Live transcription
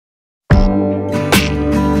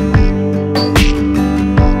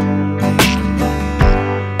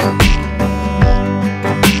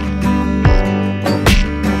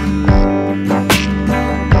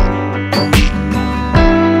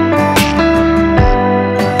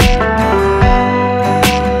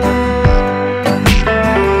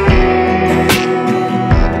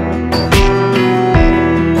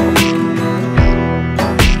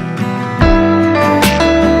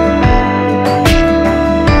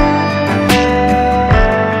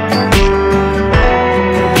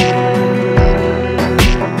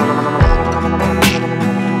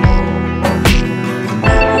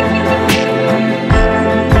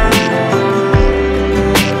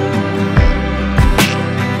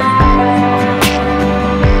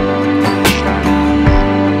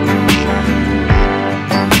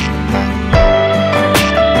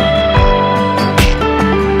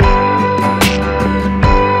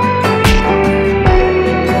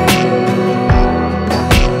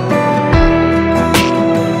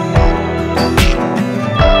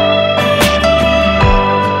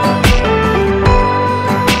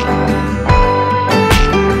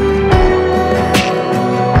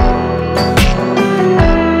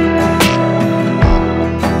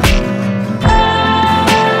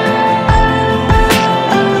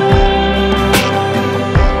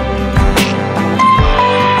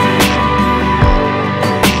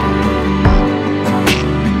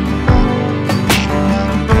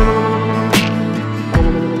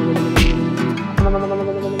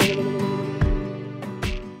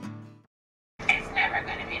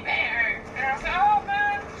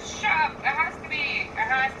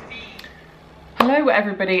Hello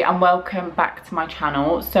everybody and welcome back to my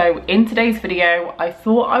channel. So in today's video I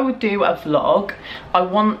thought I would do a vlog. I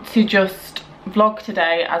want to just vlog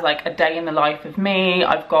today as like a day in the life of me.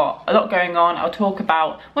 I've got a lot going on. I'll talk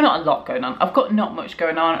about, well, not a lot going on, I've got not much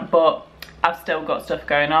going on, but I've still got stuff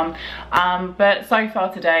going on. But so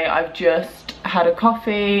far today I've just had a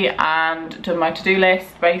coffee and done my to-do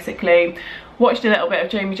list basically. Watched a little bit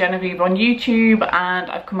of Jamie Genevieve on YouTube,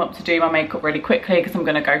 and I've come up to do my makeup really quickly because I'm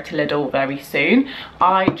going to go to Lidl very soon.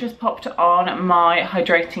 I just popped on my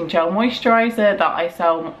hydrating gel moisturiser that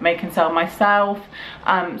I make and sell myself.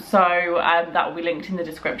 That will be linked in the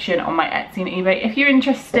description on my Etsy and eBay if you're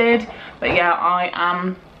interested. But yeah, I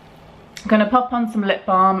am going to pop on some lip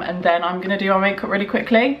balm and then I'm going to do my makeup really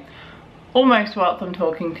quickly. Almost whilst I'm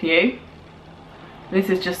talking to you.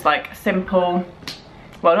 This is just like simple.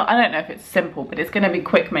 Well, I don't know if it's simple, but it's going to be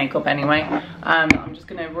quick makeup anyway. I'm just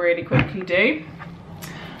going to really quickly do.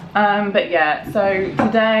 But yeah, so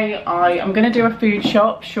today I'm going to do a food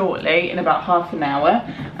shop shortly in about half an hour.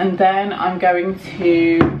 And then I'm going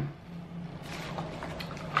to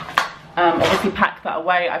obviously pack that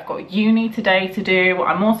away. I've got uni today to do.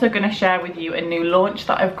 I'm also going to share with you a new launch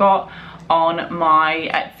that I've got on my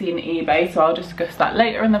Etsy and eBay, so I'll discuss that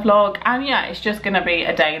later in the vlog. And yeah, it's just gonna be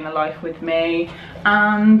a day in the life with me,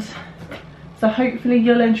 and so hopefully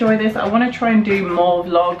you'll enjoy this. I want to try and do more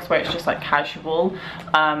vlogs where it's just like casual,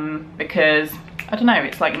 because I don't know,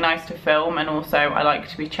 it's like nice to film, and also I like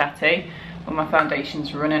to be chatty. Well, my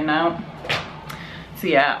foundation's running out, so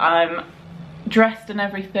yeah, I'm dressed and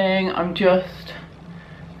everything. I'm just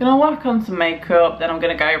gonna work on some makeup, then I'm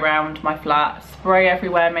gonna go around my flat, spray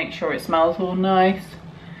everywhere, make sure it smells all nice,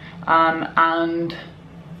 and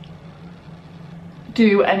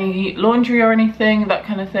do any laundry or anything, that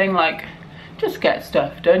kind of thing, like just get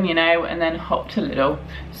stuff done, you know, and then hop to Lidl.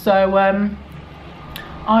 So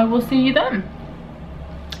I will see you then.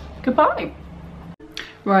 Goodbye.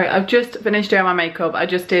 Right, I've just finished doing my makeup. I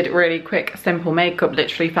just did really quick, simple makeup,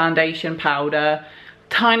 literally foundation, powder,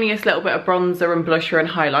 tiniest little bit of bronzer and blusher and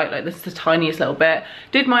highlight, like this is the tiniest little bit.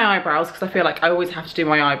 Did my eyebrows because I feel like I always have to do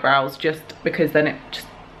my eyebrows just because then it just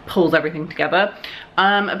pulls everything together.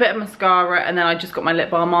 A bit of mascara, and then I just got my lip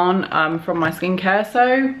balm on from my skincare.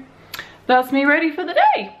 So that's me ready for the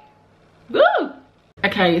day. Woo!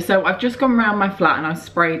 Okay, so I've just gone around my flat and I've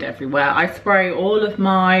sprayed everywhere. I spray all of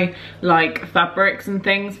my like fabrics and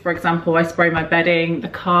things. For example, I spray my bedding, the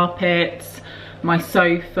carpets, my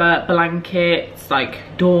sofa, blankets, like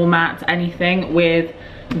doormats, anything with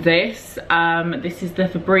this. This is the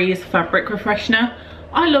Febreze fabric refreshener.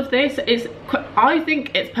 I love this. I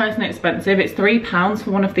think it's personally expensive. It's £3 for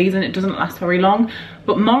one of these and it doesn't last very long.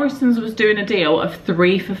 But Morrison's was doing a deal of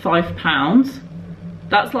 3 for £5.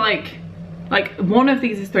 That's like one of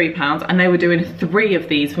these is £3 and they were doing 3 of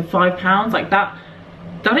these for £5. Like that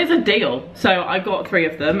is a deal. So I got 3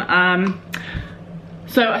 of them.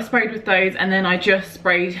 So I sprayed with those, and then I just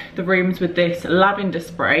sprayed the rooms with this lavender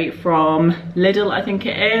spray from Lidl, I think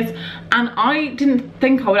it is. And I didn't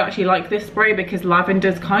think I would actually like this spray because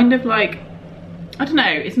lavender's kind of like, I don't know,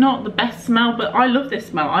 it's not the best smell, but I love this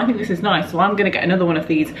smell. I think this is nice, so I'm gonna get another one of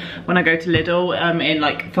these when I go to Lidl in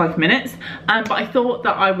like 5 minutes. But I thought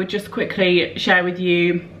that I would just quickly share with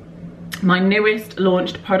you my newest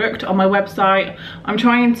launched product on my website. I'm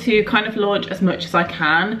trying to kind of launch as much as I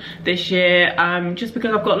can this year, just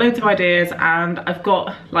because I've got loads of ideas and I've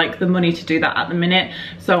got like the money to do that at the minute.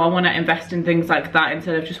 So I want to invest in things like that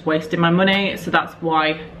instead of just wasting my money. So that's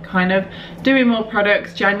why kind of doing more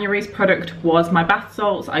products. January's product was my bath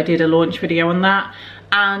salts. I did a launch video on that.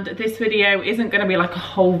 And this video isn't going to be like a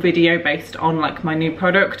whole video based on like my new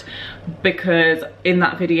product, because in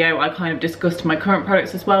that video I kind of discussed my current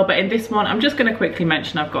products as well. But in this one I'm just going to quickly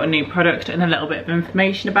mention I've got a new product and a little bit of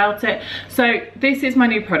information about it. So this is my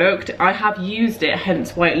new product. I have used it,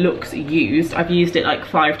 hence why it looks used. I've used it like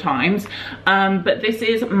 5 times. But this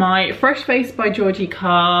is my Fresh Face by Georgie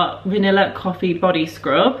Carr Vanilla Coffee Body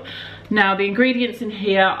Scrub. Now the ingredients in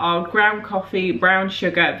here are ground coffee, brown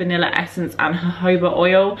sugar, vanilla essence and jojoba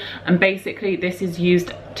oil, and basically this is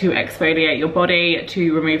used to exfoliate your body,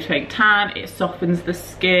 to remove fake tan. It softens the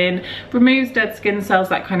skin, removes dead skin cells,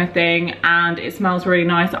 that kind of thing, and it smells really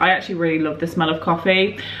nice. I actually really love the smell of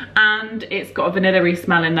coffee, and it's got a vanilla-y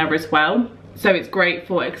smell in there as well. So it's great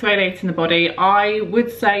for exfoliating the body. I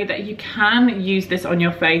would say that you can use this on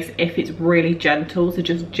your face if it's really gentle, so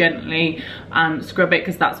just gently scrub it,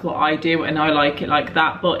 because that's what I do and I like it like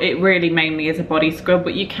that. But it really mainly is a body scrub,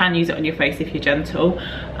 but you can use it on your face if you're gentle.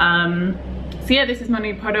 So yeah, this is my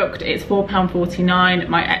new product. It's £4.49.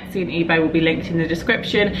 My Etsy and eBay will be linked in the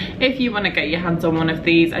description if you want to get your hands on one of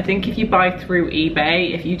these. I think if you buy through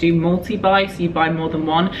eBay, if you do multi-buy, so you buy more than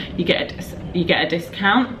one, you get a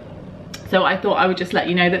discount. So I thought I would just let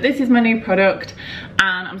you know that this is my new product,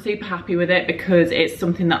 and I'm super happy with it because it's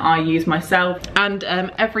something that I use myself. And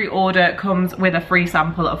every order comes with a free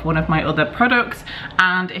sample of one of my other products.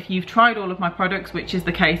 And if you've tried all of my products, which is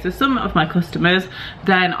the case with some of my customers,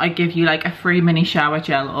 then I give you like a free mini shower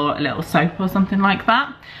gel or a little soap or something like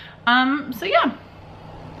that. So yeah,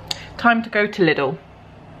 time to go to Lidl.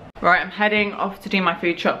 Right, I'm heading off to do my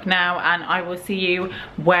food shop now, and I will see you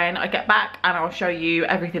when I get back, and I'll show you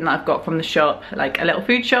everything that I've got from the shop. Like a little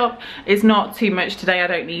food shop is not too much today. I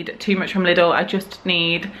don't need too much from Lidl. I just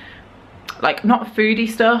need like not foodie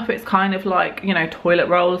stuff. It's kind of like, you know, toilet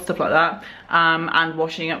rolls, stuff like that, and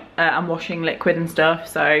washing liquid and stuff.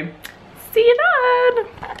 So see you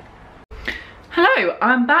then. Hello,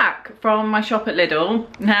 I'm back from my shop at Lidl.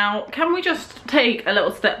 Now, can we just take a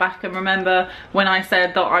little step back and remember when I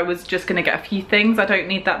said that I was just gonna get a few things? I don't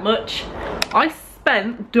need that much. I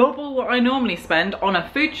spent double what I normally spend on a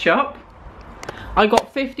food shop. I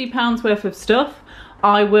got £50 worth of stuff.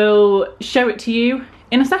 I will show it to you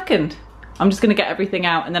in a second. I'm just gonna get everything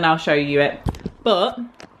out and then I'll show you it. But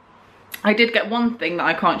I did get one thing that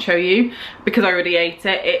I can't show you because I already ate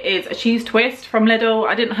it. It is a cheese twist from Lidl.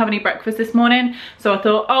 I didn't have any breakfast this morning, so I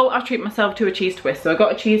thought, oh, I'll treat myself to a cheese twist. So I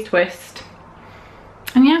got a cheese twist,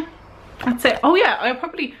 and yeah, that's it. Oh yeah,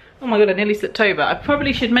 oh my god, I nearly slipped over. I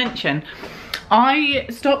probably should mention, I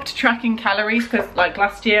stopped tracking calories because like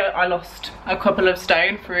last year I lost a couple of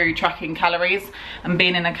stone through tracking calories and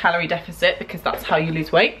being in a calorie deficit, because that's how you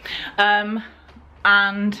lose weight.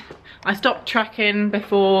 And I stopped tracking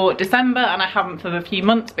before December, and I haven't for a few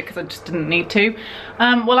months because I just didn't need to.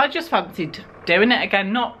 Well, I just fancied doing it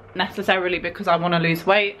again, not necessarily because I want to lose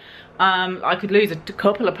weight. I could lose a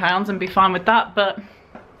couple of pounds and be fine with that, but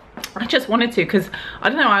I just wanted to because, I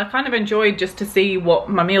don't know, I kind of enjoyed just to see what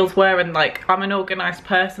my meals were, and like, I'm an organised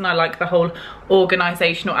person. I like the whole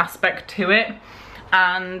organisational aspect to it.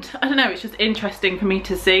 And I don't know, it's just interesting for me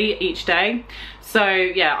to see each day. So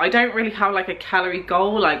yeah, I don't really have like a calorie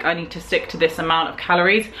goal, like I need to stick to this amount of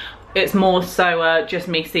calories. It's more so just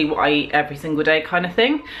me see what I eat every single day kind of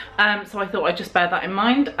thing. So I thought I'd just bear that in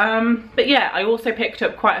mind. But yeah, I also picked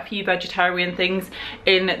up quite a few vegetarian things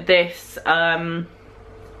in this like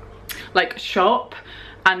shop.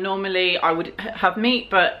 And normally I would have meat,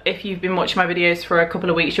 but if you've been watching my videos for a couple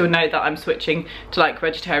of weeks, you'll know that I'm switching to like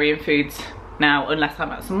vegetarian foods now, unless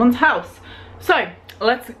I'm at someone's house. So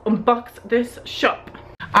let's unbox this shop.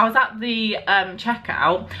 I was at the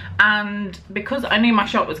checkout, and because I knew my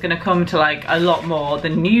shop was going to come to like a lot more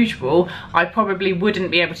than usual, I probably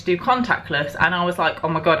wouldn't be able to do contactless. And I was like, oh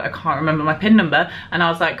my god, I can't remember my PIN number. And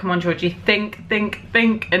I was like, come on Georgie, think.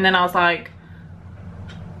 And then I was like,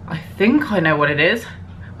 I think I know what it is.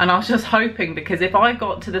 And I was just hoping, because if I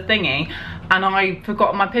got to the thingy and I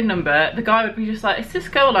forgot my PIN number, the guy would be just like, is this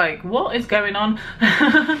girl like, what is going on?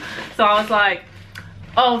 So I was like,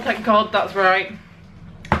 oh, thank god, that's right.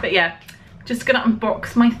 But yeah, just gonna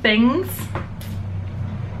unbox my things.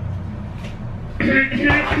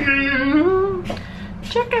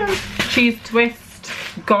 Chicken. Cheese twist,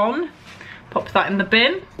 gone. Pop that in the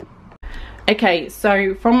bin. Okay,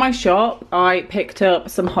 so from my shop, I picked up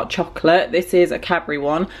some hot chocolate. This is a Cadbury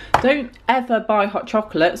one. Don't ever buy hot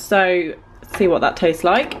chocolate, so see what that tastes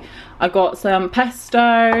like. I got some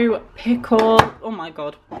pesto, pickle. Oh my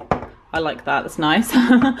god, I like that, that's nice.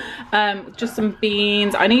 Just some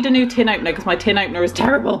beans. I need a new tin opener because my tin opener is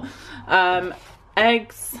terrible.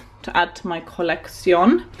 Eggs to add to my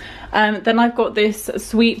collection. Then I've got this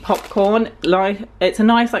sweet popcorn. It's a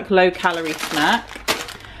nice like low calorie snack.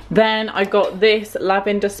 Then I got this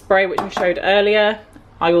lavender spray, which I showed earlier.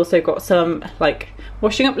 I also got some like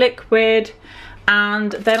washing up liquid.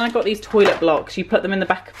 And then I got these toilet blocks. You put them in the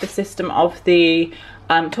back of the system of the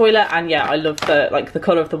toilet, and yeah, I love the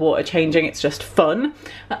colour of the water changing. It's just fun.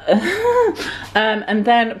 And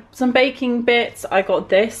then some baking bits. I got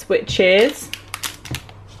this, which is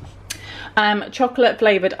chocolate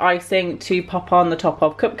flavoured icing to pop on the top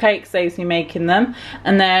of cupcakes, saves me making them.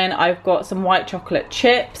 And then I've got some white chocolate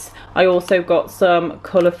chips. I also got some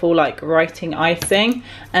colourful like writing icing,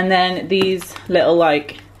 and then these little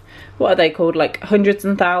like, what are they called, like hundreds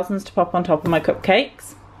and thousands to pop on top of my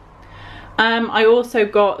cupcakes. I also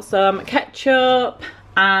got some ketchup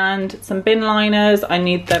and some bin liners. I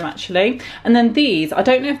need them actually. And then these, I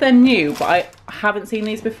don't know if they're new, but I haven't seen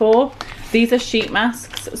these before. These are sheet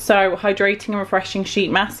masks, so hydrating and refreshing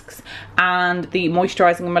sheet masks, and the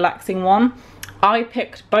moisturising and relaxing one. I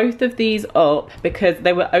picked both of these up because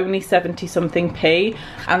they were only 70 something p,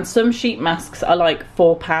 and some sheet masks are like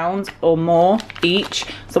 £4 or more each,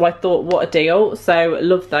 so I thought what a deal. So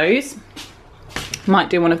love those, might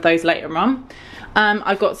do one of those later on.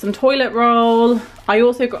 I got some toilet roll. I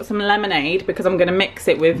also got some lemonade because I'm going to mix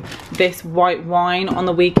it with this white wine on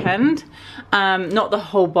the weekend. Not the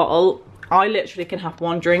whole bottle. I literally can have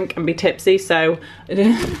one drink and be tipsy, so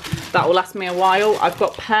that will last me a while. I've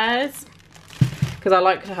got pears because I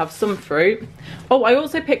like to have some fruit. Oh, I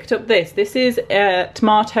also picked up this. This is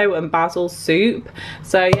tomato and basil soup.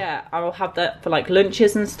 So yeah, I'll have that for like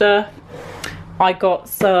lunches and stuff. I got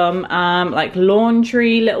some like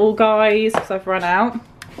laundry little guys because I've run out.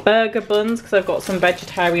 Burger buns because I've got some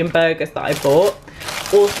vegetarian burgers that I bought.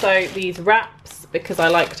 Also these wraps because I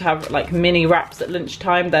like to have like mini wraps at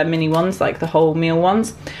lunchtime. They're mini ones, like the whole meal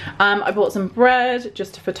ones. I bought some bread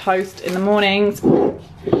just for toast in the mornings.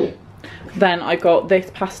 Then I got this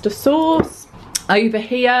pasta sauce. Over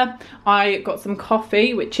here I got some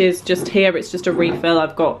coffee, which is just here, it's just a refill.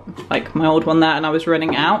 I've got like my old one there and I was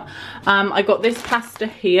running out. I got this pasta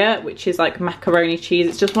here, which is like macaroni cheese.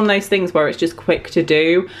 It's just one of those things where it's just quick to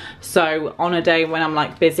do, so on a day when I'm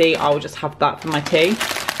like busy, I'll just have that for my tea.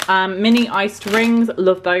 Mini iced rings,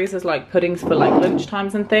 love those as like puddings for like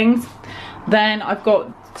lunchtimes and things. Then I've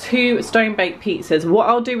got 2 stone baked pizzas. What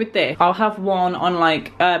I'll do with this, I'll have one on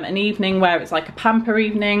like an evening where it's like a pamper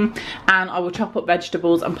evening, and I will chop up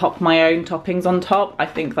vegetables and pop my own toppings on top. I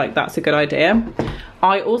think like that's a good idea.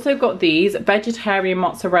 I also got these vegetarian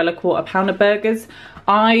mozzarella quarter-pounder burgers.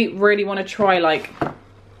 I really want to try like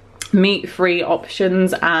meat-free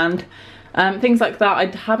options and things like that. I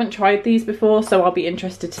haven't tried these before, so I'll be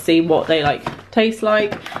interested to see what they like taste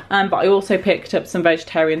like. But I also picked up some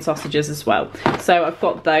vegetarian sausages as well, so I've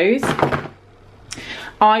got those.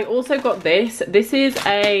 I also got this. This is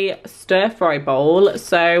a stir-fry bowl,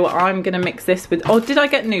 so I'm gonna mix this with, oh, did I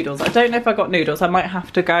get noodles? I don't know if I got noodles. I might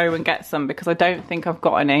have to go and get some because I don't think I've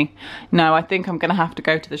got any. No, I think I'm gonna have to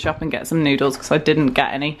go to the shop and get some noodles because I didn't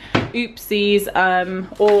get any. Oopsies.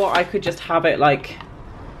 Or I could just have it like,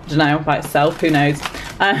 I don't know, by itself, who knows.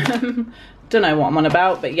 Don't know what I'm on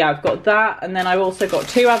about, but yeah, I've got that. And then I also got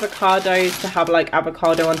 2 avocados to have like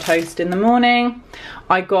avocado on toast in the morning.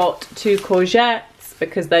 I got 2 courgettes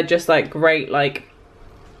because they're just like great like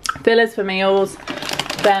fillers for meals.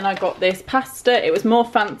 Then I got this pasta. It was more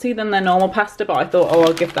fancy than their normal pasta, but I thought, oh,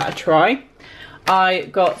 I'll give that a try. I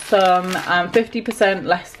got some 50%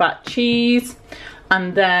 less fat cheese,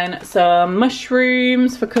 and then some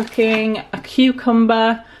mushrooms for cooking, a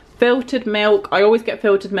cucumber, filtered milk. I always get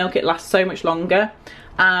filtered milk, it lasts so much longer.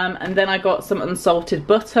 And then I got some unsalted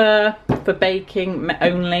butter for baking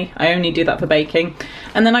only. I only do that for baking.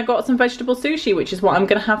 And then I got some vegetable sushi, which is what I'm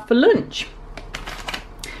gonna have for lunch.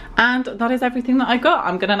 And that is everything that I got.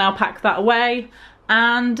 I'm gonna now pack that away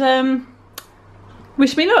and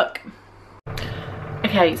wish me luck.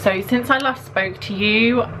 Okay, so since I last spoke to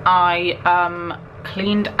you, I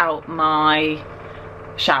cleaned out my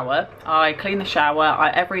shower. I clean the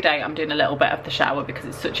shower. Every day I'm doing a little bit of the shower because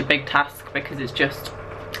it's such a big task, because it's just,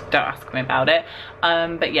 don't ask me about it.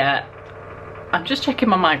 But yeah, I'm just checking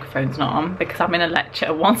my microphone's not on because I'm in a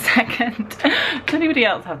lecture. 1 second. Does anybody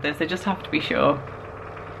else have this? I just have to be sure.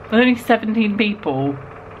 There's only 17 people.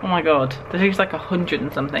 Oh my god, there's usually like 100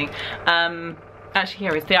 and something. Actually,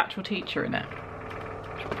 here is the actual teacher in it.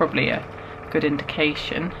 Probably a good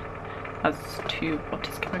indication as to what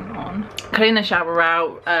is going on. Clean the shower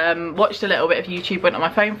out, watched a little bit of YouTube, went on my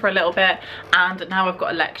phone for a little bit, and now I've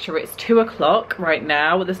got a lecture. It's 2 o'clock right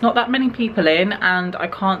now. There's not that many people in and I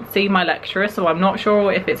can't see my lecturer, so I'm not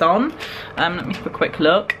sure if it's on. Let me have a quick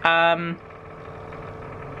look. Not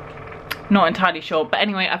entirely sure, but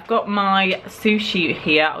anyway, I've got my sushi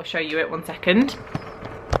here. I'll show you it 1 second.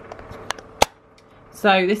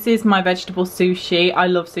 So this is my vegetable sushi. I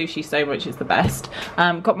love sushi so much, it's the best.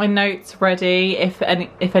 Got my notes ready if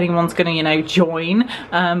anyone's gonna, you know, join,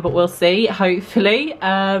 but we'll see, hopefully.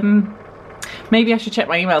 Maybe I should check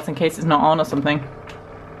my emails in case it's not on or something.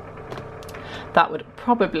 That would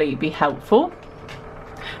probably be helpful.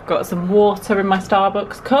 Got some water in my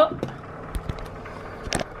Starbucks cup.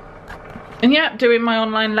 And yeah, doing my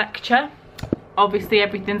online lecture. Obviously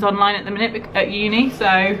everything's online at the minute at uni,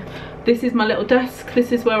 so this is my little desk.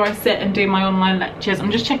 This is where I sit and do my online lectures. I'm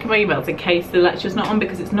just checking my emails in case the lecture's not on,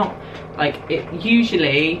 because it's not like it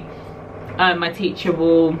usually. My teacher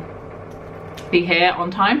will be here on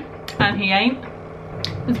time and he ain't.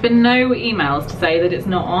 There's been no emails to say that it's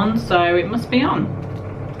not on, so it must be on.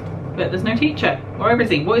 But there's no teacher. Where is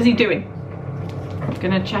he? What is he doing? I'm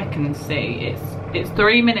gonna check and see. It's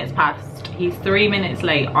 3 minutes past. He's 3 minutes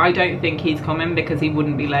late. I don't think he's coming because he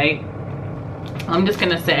wouldn't be late. I'm just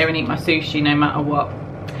gonna sit here and eat my sushi no matter what.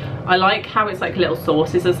 I like how it's like little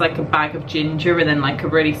sauces. There's like a bag of ginger and then like a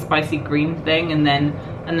really spicy green thing, and then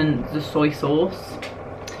the soy sauce.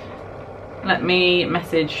 Let me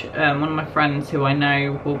message one of my friends who I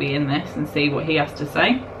know will be in this and see what he has to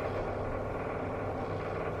say.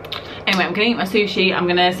 Anyway, I'm gonna eat my sushi. I'm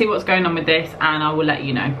gonna see what's going on with this and I will let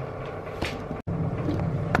you know.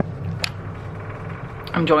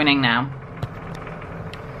 I'm joining now.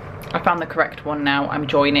 I found the correct one now. I'm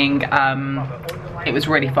joining. It was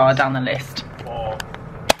really far down the list.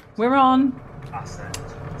 We're on.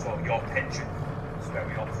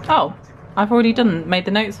 Oh, I've already made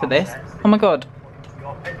the notes for this. Oh my god.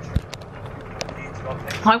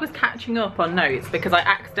 I was catching up on notes because I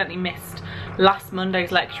accidentally missed last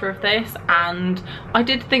Monday's lecture of this, and I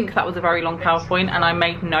did think that was a very long PowerPoint, and I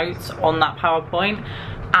made notes on that PowerPoint,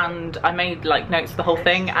 and I made like notes for the whole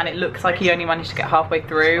thing, and it looks like he only managed to get halfway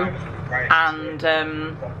through, and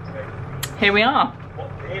here we are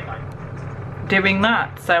doing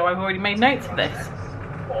that. So I've already made notes for this.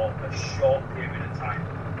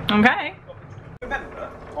 Okay. Remember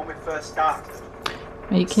when we first started?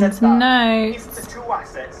 Making some notes. If the two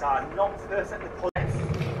assets are not perfectly placed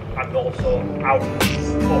and also out of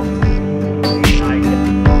spot,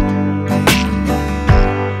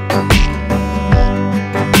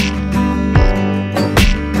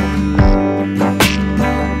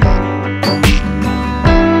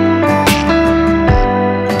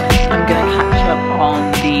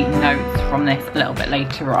 from this a little bit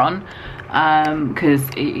later on because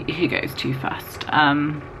he goes too fast.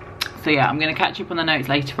 So yeah, I'm going to catch up on the notes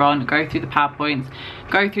later on, go through the PowerPoints,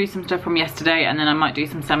 go through some stuff from yesterday, and then I might do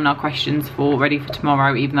some seminar questions ready for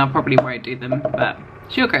tomorrow, even though I probably won't do them, but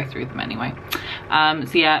she'll go through them anyway.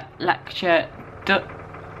 So yeah, lecture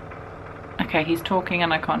okay, he's talking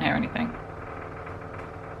and I can't hear anything.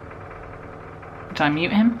 Did I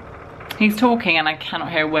mute him? He's talking and I cannot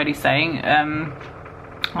hear a word he's saying.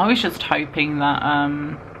 I was just hoping that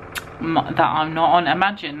that I'm not on.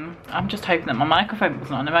 Imagine, I'm just hoping that my microphone was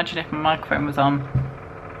not on. Imagine if my microphone was on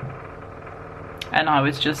and I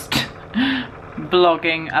was just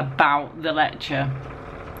blogging about the lecture.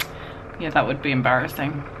 Yeah, that would be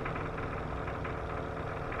embarrassing.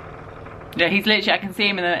 Yeah, he's literally, I can see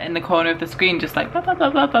him in the corner of the screen just like blah, blah, blah,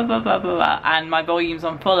 blah, blah, blah, blah, blah, and my volume's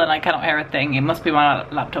on full and I cannot hear a thing. It must be my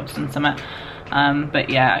laptop's done something. But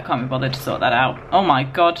yeah, I can't be bothered to sort that out. Oh my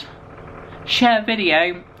god. Share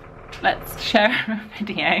video. Let's share a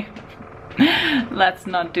video. Let's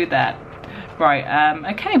not do that. Right,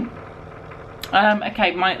 okay.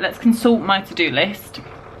 Okay, let's consult my to-do list.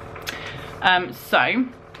 So,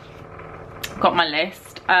 got my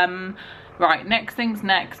list. Right, next things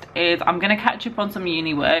next is I'm going to catch up on some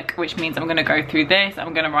uni work, which means I'm going to go through this.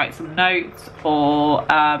 I'm going to write some notes, or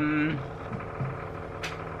I'm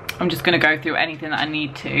just going to go through anything that I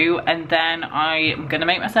need to, and then I'm going to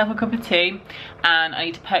make myself a cup of tea, and I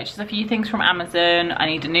need to purchase a few things from Amazon. I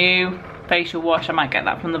need a new facial wash. I might get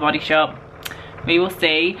that from the Body Shop. We will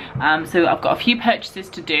see. So I've got a few purchases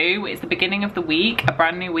to do. It's the beginning of the week, a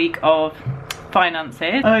brand new week of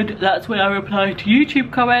finances, and that's when I reply to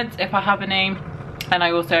YouTube comments if I have any, and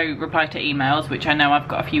I also reply to emails, which I know I've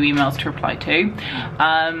got a few emails to reply to.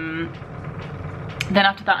 Then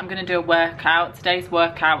after that I'm going to do a workout. Today's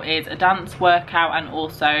workout is a dance workout and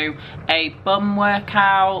also a bum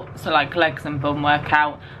workout, so like legs and bum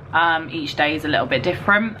workout. Each day is a little bit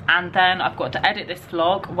different, and then I've got to edit this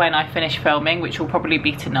vlog when I finish filming, which will probably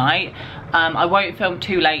be tonight. I won't film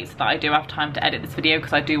too late so that I do have time to edit this video,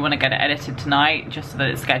 because I do want to get it edited tonight just so that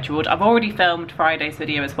it's scheduled. I've already filmed Friday's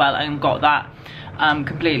video as well and got that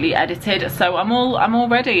completely edited, so I'm all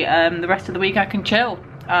ready. The rest of the week I can chill,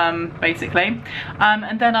 basically,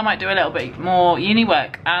 and then I might do a little bit more uni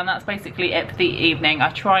work, and that's basically it for the evening. I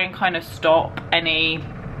try and kind of stop any,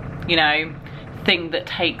 you know, thing that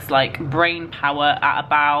takes like brain power at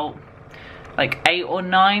about like 8 or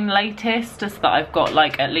 9 latest, just that I've got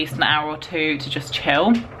like at least an hour or two to just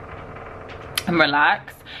chill and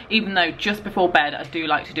relax. Even though just before bed I do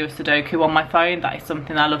like to do a Sudoku on my phone. That is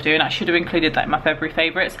something I love doing. I should have included that in my February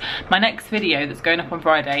favourites. My next video that's going up on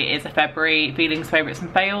Friday is a February feelings, favourites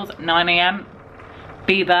and fails, 9 AM.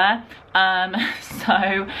 Be there.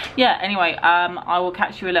 So yeah, anyway, I will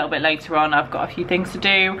catch you a little bit later on. I've got a few things to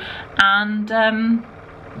do, and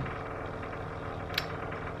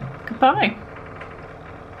goodbye.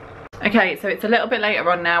 Okay, so it's a little bit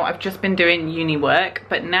later on now. I've just been doing uni work,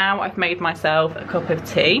 but now I've made myself a cup of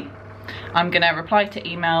tea. I'm gonna reply to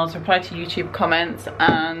emails, reply to YouTube comments,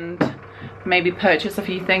 and maybe purchase a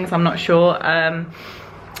few things, I'm not sure.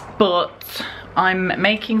 but I'm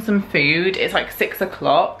making some food. It's like 6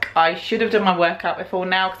 o'clock. I should have done my workout before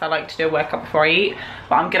now because I like to do a workout before I eat,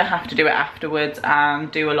 but I'm gonna have to do it afterwards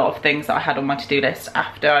and do a lot of things that I had on my to-do list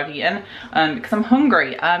after I've eaten because I'm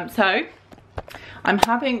hungry. So I'm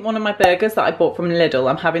having one of my burgers that I bought from Lidl.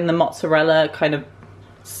 I'm having the mozzarella kind of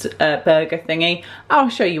burger thingy. I'll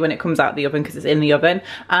show you when it comes out of the oven because it's in the oven,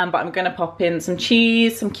 but I'm gonna pop in some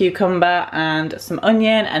cheese, some cucumber and some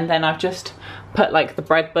onion, and then I've just put like the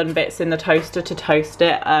bread bun bits in the toaster to toast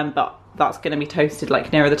it, but that's going to be toasted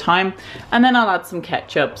like nearer the time, and then I'll add some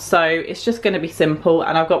ketchup. So it's just going to be simple,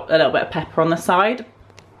 and I've got a little bit of pepper on the side.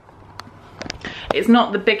 It's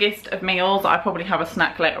not the biggest of meals. I probably have a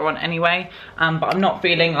snack later on anyway, but I'm not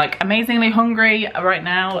feeling like amazingly hungry right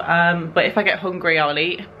now, but if I get hungry I'll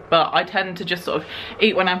eat, but I tend to just sort of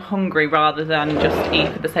eat when I'm hungry rather than just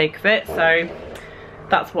eat for the sake of it. So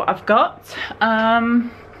that's what I've got.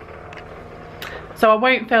 So I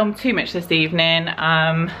won't film too much this evening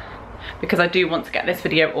because I do want to get this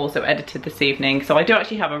video also edited this evening. So I do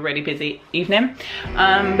actually have a really busy evening,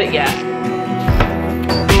 but yeah.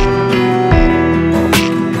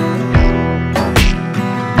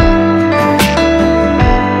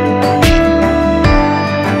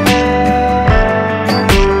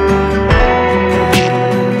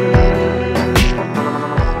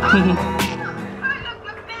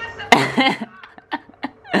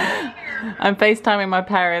 I'm FaceTiming my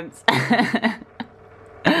parents.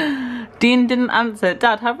 Dean didn't answer.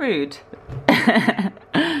 Dad, how rude.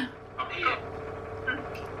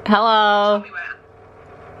 Hello.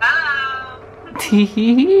 Hello.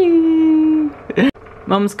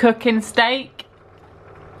 Mum's cooking steak.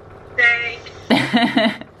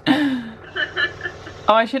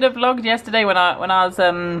 Oh, I should have vlogged yesterday when I was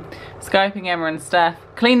Skyping Emma and Steph.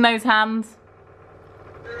 Clean those hands.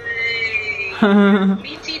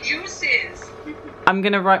 Meaty juices. I'm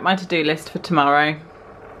gonna write my to-do list for tomorrow.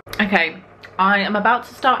 Okay, I am about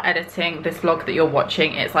to start editing this vlog that you're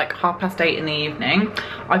watching. It's like 8:30 in the evening.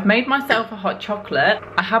 I've made myself a hot chocolate.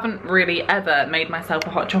 I haven't really ever made myself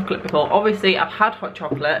a hot chocolate before. Obviously I've had hot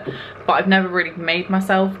chocolate, but I've never really made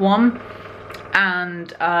myself one.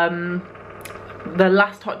 And the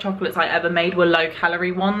last hot chocolates I ever made were low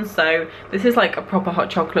calorie ones, so this is like a proper hot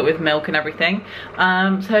chocolate with milk and everything.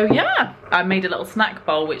 So yeah, I made a little snack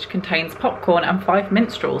bowl which contains popcorn and 5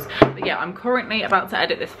 minstrels. But yeah, I'm currently about to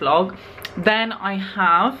edit this vlog. Then I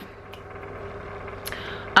have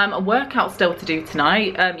a workout still to do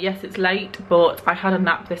tonight. Yes, it's late, but I had a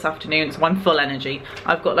nap this afternoon, so I'm full energy.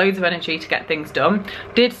 I've got loads of energy to get things done.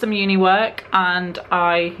 Did some uni work, and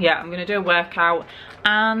I'm gonna do a workout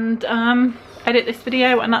and edit this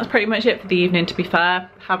video, and that's pretty much it for the evening, to be fair.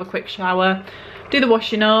 Have a quick shower, do the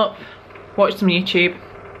washing up, watch some YouTube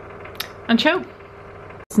and chill.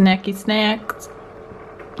 Snacky snacks.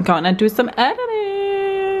 Gonna do some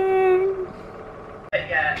editing. But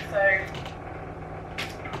yeah, so I'm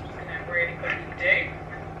just gonna really quickly do.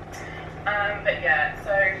 But yeah,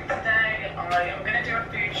 so today I'm gonna do a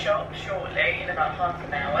food shop shortly in about half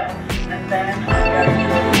an hour, and then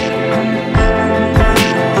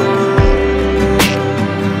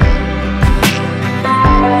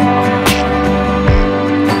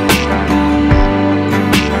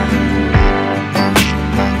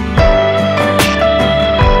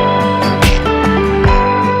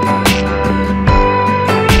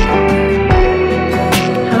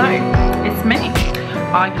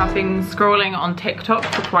scrolling on TikTok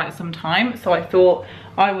for quite some time, so I thought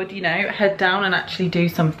I would, you know, head down and actually do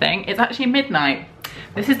something. It's actually midnight.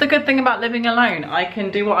 This is the good thing about living alone. I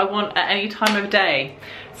can do what I want at any time of day.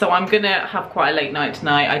 So I'm gonna have quite a late night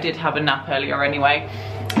tonight. I did have a nap earlier anyway.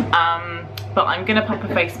 But I'm gonna pop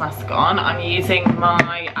a face mask on. I'm using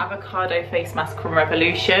my avocado face mask from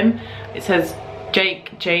Revolution. It says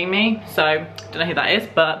Jamie, so don't know who that is,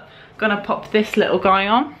 but I'm gonna pop this little guy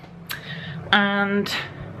on and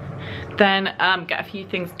then get a few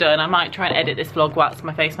things done. I might try and edit this vlog whilst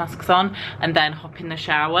my face mask's on, and then hop in the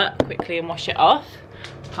shower quickly and wash it off.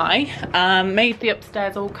 Hi. Made the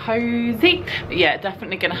upstairs all cozy. But yeah,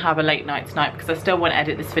 definitely gonna have a late night tonight because I still want to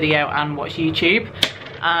edit this video and watch YouTube.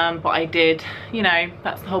 But I did, you know,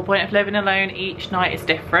 that's the whole point of living alone. Each night is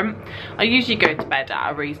different. I usually go to bed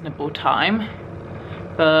at a reasonable time,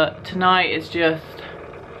 but tonight is just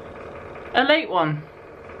a late one.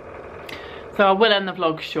 So I will end the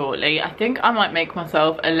vlog shortly. I think I might make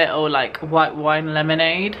myself a little like white wine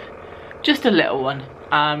lemonade. Just a little one.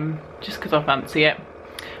 Just because I fancy it.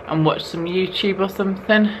 And watch some YouTube or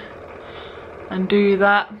something. And do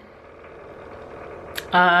that.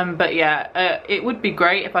 But yeah, it would be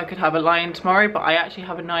great if I could have a lie-in tomorrow, but I actually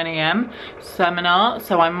have a 9 AM seminar,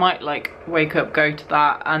 so I might like wake up, go to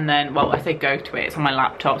that, and then, well, I say go to it, it's on my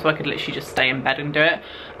laptop, so I could literally just stay in bed and do it.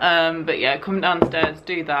 But yeah, come downstairs,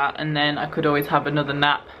 do that, and then I could always have another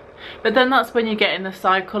nap. But then that's when you get in the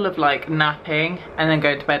cycle of like napping and then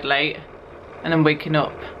going to bed late and then waking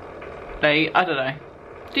up late. I don't know.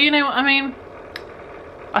 Do you know what I mean?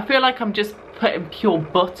 I feel like I'm just putting pure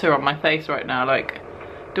butter on my face right now. Like,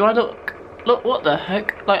 do I look, what the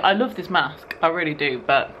heck? Like, I love this mask, I really do,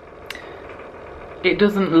 but it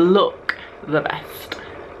doesn't look the best.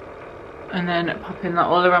 And then popping that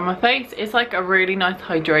all around my face. It's like a really nice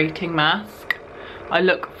hydrating mask. I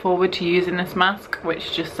look forward to using this mask,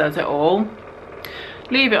 which just says it all.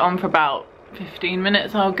 Leave it on for about 15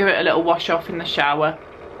 minutes. I'll give it a little wash off in the shower.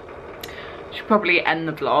 Should probably end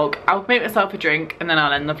the vlog. I'll make myself a drink and then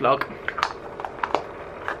I'll end the vlog.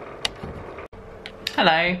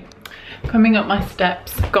 Hello. Coming up my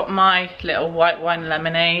steps. Got my little white wine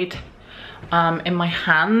lemonade in my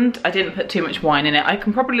hand. I didn't put too much wine in it. I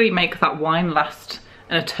can probably make that wine last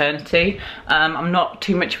an eternity. I'm not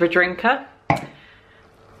too much of a drinker,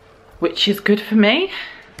 which is good for me.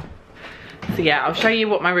 So yeah, I'll show you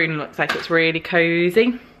what my room looks like. It's really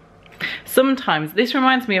cozy. Sometimes, this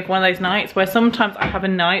reminds me of one of those nights where sometimes I have a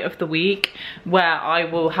night of the week where I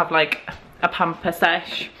will have like a pamper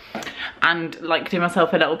sesh and like do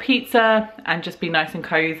myself a little pizza and just be nice and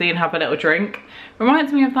cozy and have a little drink.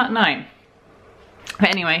 Reminds me of that night. But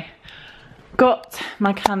anyway, got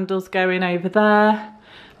my candles going over there,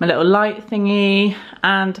 my little light thingy,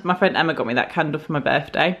 and my friend Emma got me that candle for my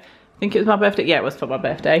birthday. I think it was my birthday. Yeah, it was for my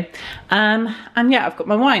birthday. And yeah, I've got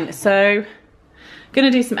my wine. So gonna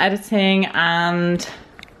do some editing and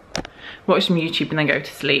watch some YouTube and then go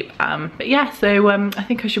to sleep. But yeah, so I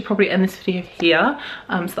think I should probably end this video here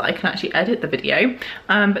so that I can actually edit the video.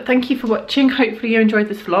 But thank you for watching. Hopefully you enjoyed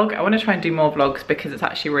this vlog. I want to try and do more vlogs because it's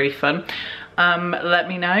actually really fun. Let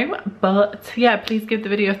me know. But yeah, please give the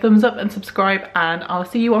video a thumbs up and subscribe, and I'll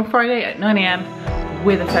see you on Friday at 9 AM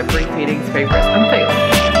with a February feelings, favourites and fails.